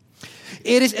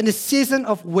 It is in the season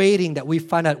of waiting that we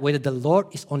find out whether the Lord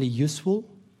is only useful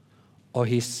or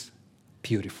He's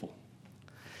beautiful.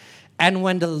 And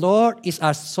when the Lord is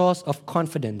our source of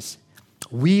confidence,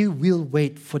 we will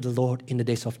wait for the Lord in the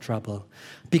days of trouble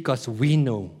because we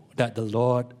know that the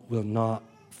Lord will not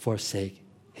forsake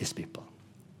His people.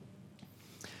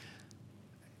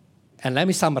 And let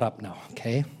me sum it up now,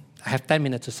 okay? I have 10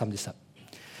 minutes to sum this up.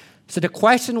 So the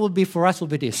question will be for us will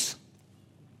be this.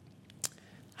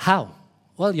 How?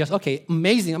 Well, yes, okay,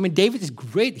 amazing. I mean, David is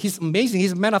great. He's amazing.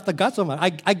 He's a man after God's own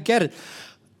heart. I get it.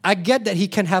 I get that he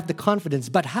can have the confidence,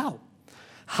 but how?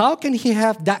 How can he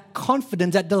have that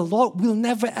confidence that the Lord will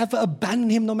never ever abandon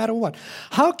him no matter what?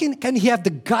 How can he have the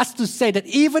guts to say that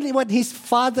even when his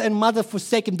father and mother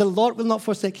forsake him, the Lord will not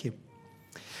forsake him?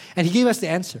 And he gave us the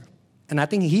answer. And I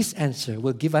think his answer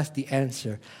will give us the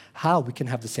answer how we can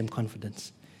have the same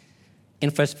confidence. In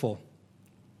verse 4,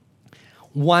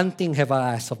 one thing have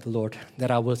I asked of the Lord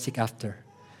that I will seek after,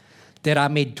 that I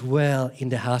may dwell in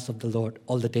the house of the Lord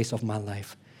all the days of my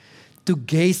life, to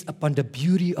gaze upon the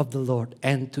beauty of the Lord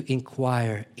and to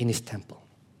inquire in His temple.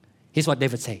 Here's what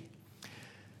David said.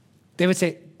 David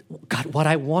said, God, what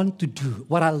I want to do,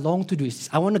 what I long to do is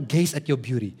I want to gaze at your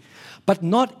beauty, but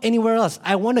not anywhere else.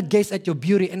 I want to gaze at your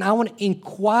beauty and I want to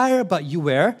inquire about you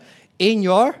where? In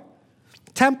your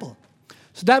temple.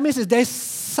 So that means there's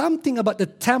something about the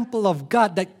temple of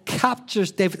God that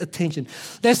captures David's attention.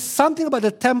 There's something about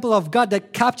the temple of God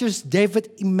that captures David's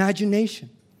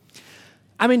imagination.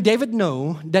 I mean, David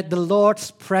knows that the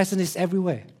Lord's presence is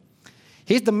everywhere.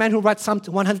 He's the man who writes Psalm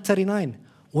 139.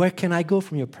 Where can I go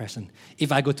from your presence?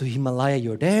 If I go to Himalaya,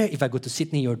 you're there. If I go to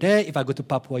Sydney, you're there. If I go to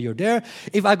Papua, you're there.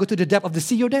 If I go to the depth of the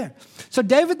sea, you're there. So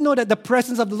David knows that the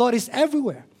presence of the Lord is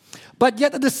everywhere. But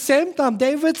yet at the same time,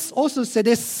 David also said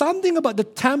there's something about the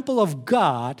temple of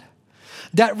God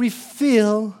that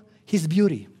reveals His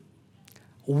beauty.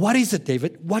 What is it,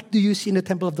 David? What do you see in the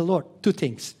temple of the Lord? Two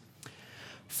things.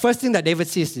 First thing that David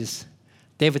sees is,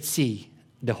 David sees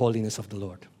the holiness of the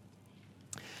Lord.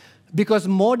 Because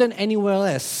more than anywhere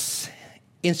else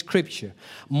in Scripture,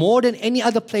 more than any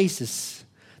other places,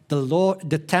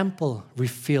 the temple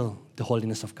reveals the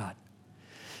holiness of God.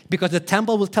 Because the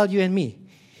temple will tell you and me,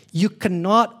 you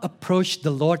cannot approach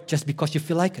the Lord just because you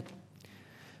feel like it.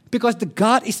 Because the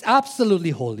God is absolutely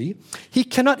holy. He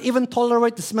cannot even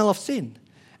tolerate the smell of sin.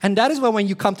 And that is why when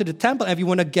you come to the temple, and if you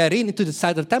want to get into the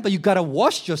side of the temple, you got to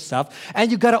wash yourself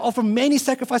and you got to offer many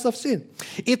sacrifices of sin.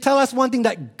 It tells us one thing,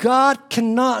 that God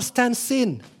cannot stand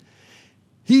sin.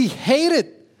 He hates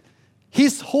it.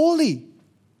 He's holy.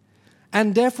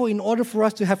 And therefore, in order for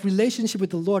us to have relationship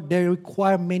with the Lord, they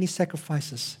require many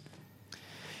sacrifices.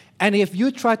 And if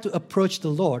you try to approach the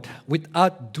Lord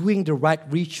without doing the right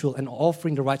ritual and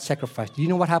offering the right sacrifice, do you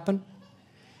know what happened?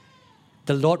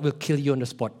 The Lord will kill you on the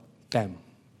spot. Bam.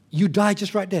 You die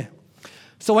just right there.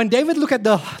 So when David looked at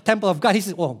the temple of God, he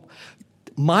said, oh,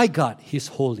 my God, He's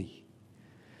holy.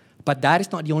 But that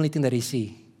is not the only thing that he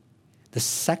sees. The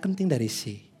second thing that he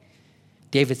sees,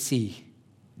 David sees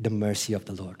the mercy of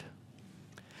the Lord.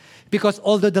 Because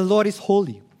although the Lord is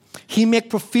holy, He makes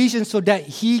provision so that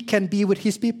He can be with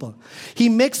His people. He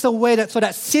makes a way so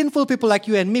that sinful people like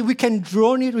you and me, we can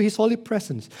draw near to His holy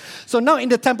presence. So now in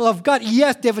the temple of God,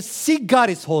 yes, David sees God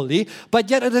is holy, but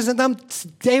yet at the same time,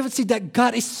 David sees that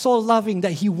God is so loving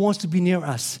that He wants to be near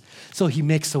us. So He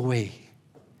makes a way.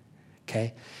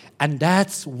 Okay? And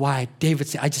that's why David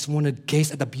said, I just want to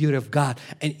gaze at the beauty of God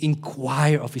and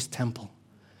inquire of His temple.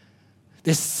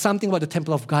 There's something about the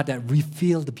temple of God that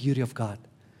reveals the beauty of God.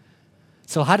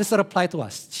 So how does that apply to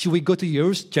us? Should we go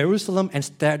to Jerusalem and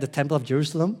stare at the temple of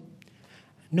Jerusalem?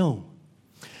 No.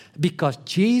 Because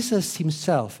Jesus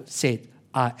himself said,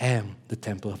 I am the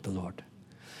temple of the Lord.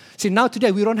 See, now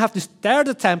today we don't have to stare at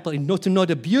the temple to know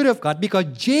the beauty of God, because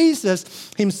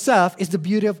Jesus himself is the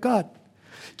beauty of God.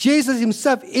 Jesus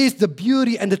himself is the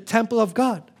beauty and the temple of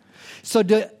God. So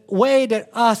the way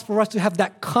for us to have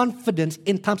that confidence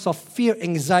in times of fear,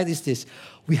 anxiety is this.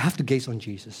 We have to gaze on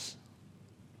Jesus.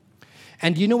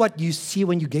 And do you know what you see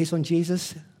when you gaze on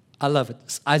Jesus? I love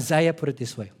it. Isaiah put it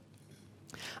this way.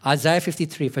 Isaiah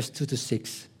 53, verse 2 to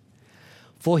 6.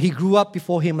 For he grew up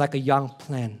before him like a young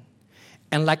plant,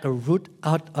 and like a root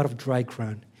out of dry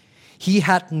ground. He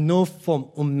had no form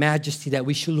or majesty that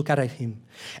we should look at him,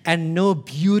 and no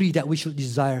beauty that we should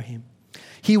desire him.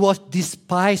 He was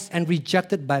despised and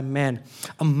rejected by men,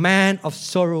 a man of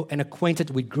sorrow and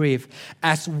acquainted with grief.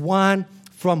 As one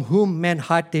from whom men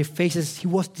hide their faces, he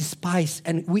was despised,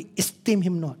 and we esteem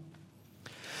him not.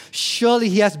 Surely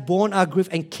he has borne our grief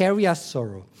and carried our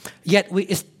sorrow. Yet we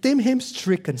esteem him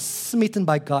stricken, smitten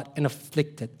by God, and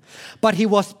afflicted. But he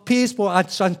was pierced for our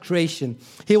transgression.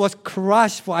 He was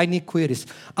crushed for our iniquities.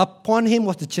 Upon him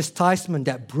was the chastisement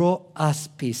that brought us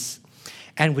peace.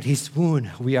 And with his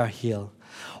wound we are healed.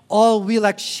 All we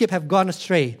like sheep have gone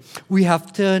astray. We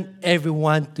have turned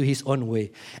everyone to his own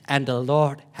way. And the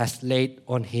Lord has laid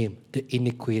on him the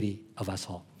iniquity of us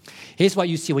all. Here's what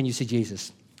you see when you see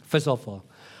Jesus. First of all,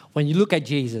 when you look at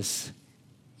Jesus,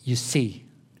 you see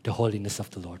the holiness of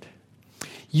the Lord.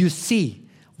 You see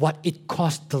what it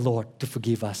cost the Lord to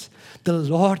forgive us. The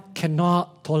Lord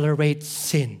cannot tolerate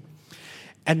sin.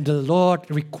 And the Lord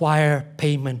requires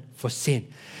payment for sin.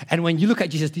 And when you look at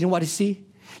Jesus, do you know what you see?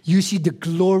 You see the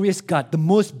glorious God, the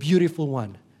most beautiful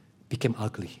one, became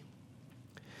ugly.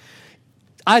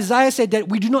 Isaiah said that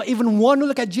we do not even want to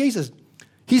look at Jesus.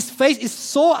 His face is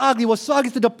so ugly, was so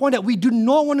ugly to the point that we do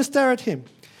not want to stare at him.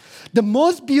 The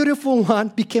most beautiful one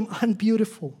became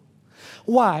unbeautiful.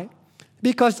 Why?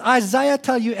 Because Isaiah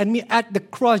tells you and me at the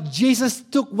cross, Jesus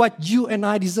took what you and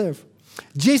I deserve.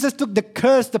 Jesus took the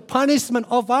curse, the punishment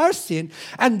of our sin,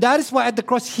 and that is why at the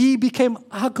cross he became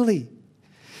ugly.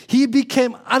 He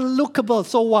became unlookable.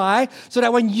 So why? So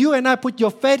that when you and I put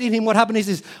your faith in him, what happens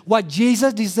is what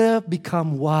Jesus deserved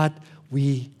become what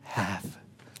we have.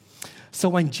 So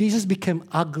when Jesus became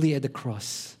ugly at the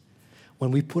cross,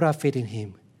 when we put our faith in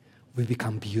him, we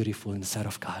become beautiful in the sight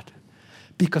of God.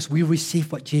 Because we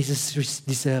receive what Jesus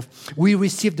deserved. We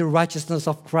receive the righteousness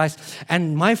of Christ.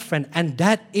 And my friend, and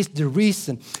that is the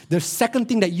reason. The second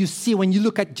thing that you see when you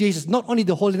look at Jesus, not only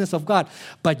the holiness of God,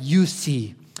 but you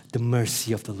see the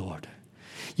mercy of the Lord.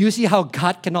 You see how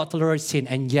God cannot tolerate sin,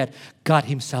 and yet God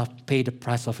himself paid the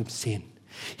price of his sin.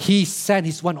 He sent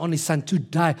his one only son to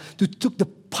die, to take the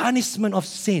punishment of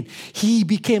sin. He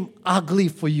became ugly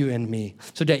for you and me,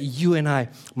 so that you and I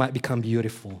might become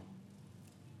beautiful.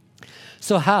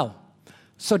 So how?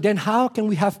 So then how can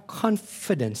we have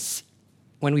confidence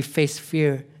when we face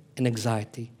fear and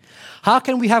anxiety? How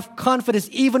can we have confidence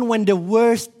even when the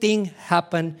worst thing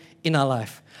happens in our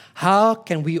life? How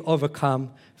can we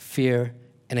overcome fear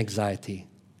and anxiety?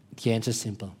 The answer is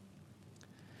simple.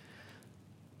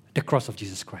 The cross of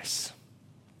Jesus Christ.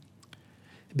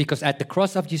 Because at the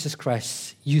cross of Jesus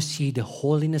Christ, you see the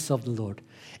holiness of the Lord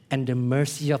and the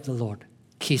mercy of the Lord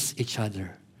kiss each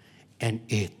other, and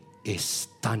it is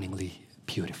stunningly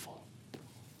beautiful.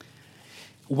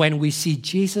 When we see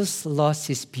Jesus lost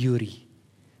his beauty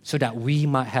so that we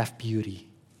might have beauty,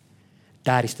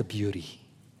 that is the beauty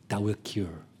that will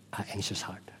cure our anxious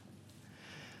heart.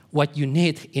 What you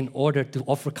need in order to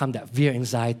overcome that fear and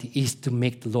anxiety is to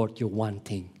make the Lord your one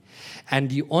thing. And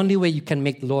the only way you can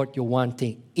make the Lord your one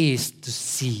thing is to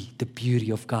see the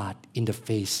beauty of God in the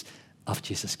face of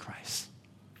Jesus Christ.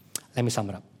 Let me sum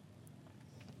it up.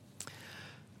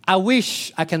 I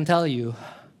wish I can tell you,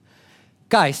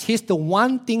 guys, here's the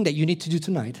one thing that you need to do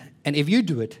tonight. And if you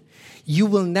do it, you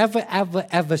will never, ever,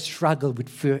 ever struggle with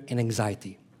fear and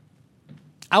anxiety.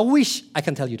 I wish I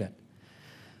can tell you that.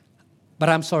 But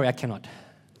I'm sorry, I cannot.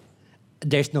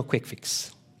 There's no quick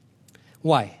fix.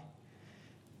 Why?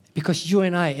 Because you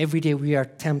and I, every day, we are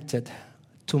tempted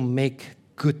to make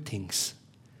good things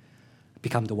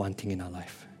become the one thing in our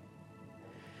life.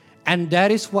 And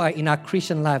that is why in our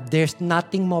Christian life, there's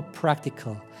nothing more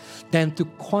practical than to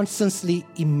constantly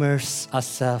immerse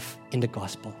ourselves in the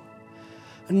gospel.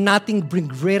 Nothing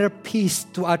brings greater peace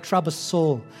to our troubled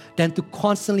soul than to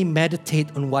constantly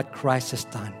meditate on what Christ has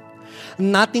done.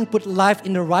 Nothing puts life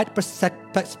in the right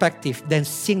perspective than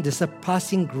seeing the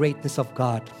surpassing greatness of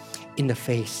God in the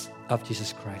face of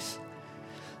Jesus Christ.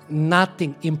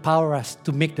 nothing empowers us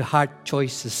to make the hard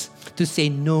choices, to say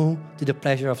no to the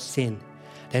pleasure of sin,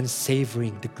 than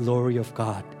savoring the glory of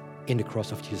God in the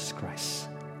cross of Jesus Christ.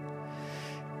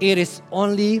 It is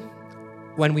only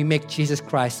when we make Jesus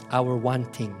Christ our one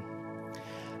thing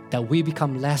that we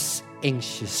become less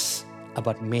anxious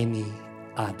about many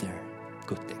other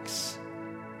good things.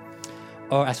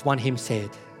 Or as one hymn said,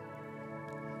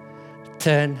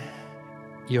 turn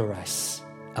your eyes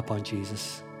upon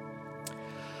Jesus.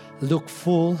 Look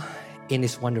full in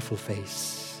His wonderful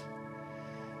face,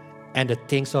 and the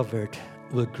things of earth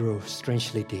will grow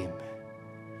strangely dim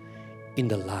in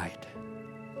the light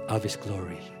of His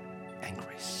glory and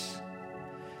grace.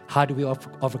 How do we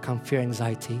overcome fear and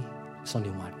anxiety? It's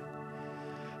only one.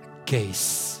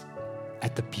 Gaze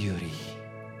at the beauty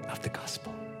of the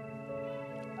gospel.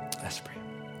 Let's pray.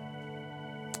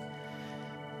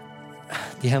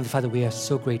 Dear Heavenly Father, we are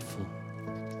so grateful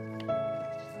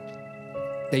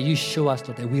that You show us,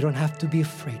 Lord, that we don't have to be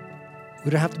afraid.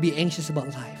 We don't have to be anxious about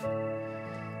life.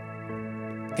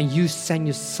 And You sent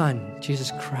Your Son,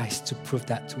 Jesus Christ, to prove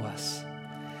that to us.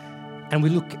 And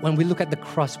when we look at the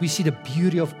cross, we see the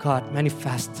beauty of God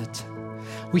manifested.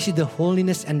 We see the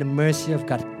holiness and the mercy of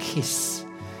God kiss.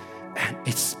 And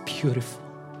it's beautiful.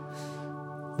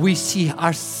 We see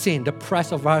our sin, the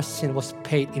price of our sin was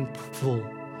paid in full.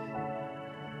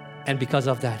 And because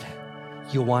of that,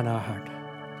 You won our heart.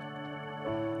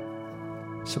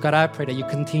 So God, I pray that You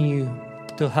continue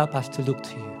to help us to look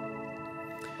to You.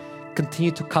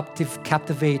 Continue to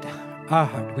captivate our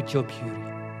heart with Your beauty.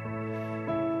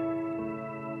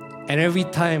 And every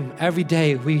time, every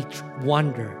day we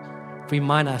wonder,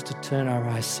 remind us to turn our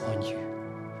eyes on You,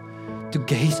 to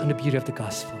gaze on the beauty of the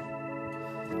gospel,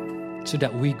 so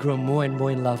that we grow more and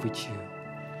more in love with You,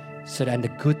 so that the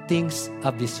good things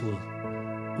of this world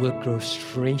will grow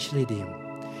strangely dim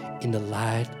in the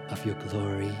light of Your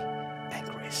glory and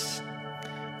grace.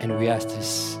 And we ask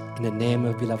this in the name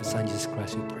of beloved Son Jesus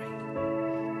Christ, we pray.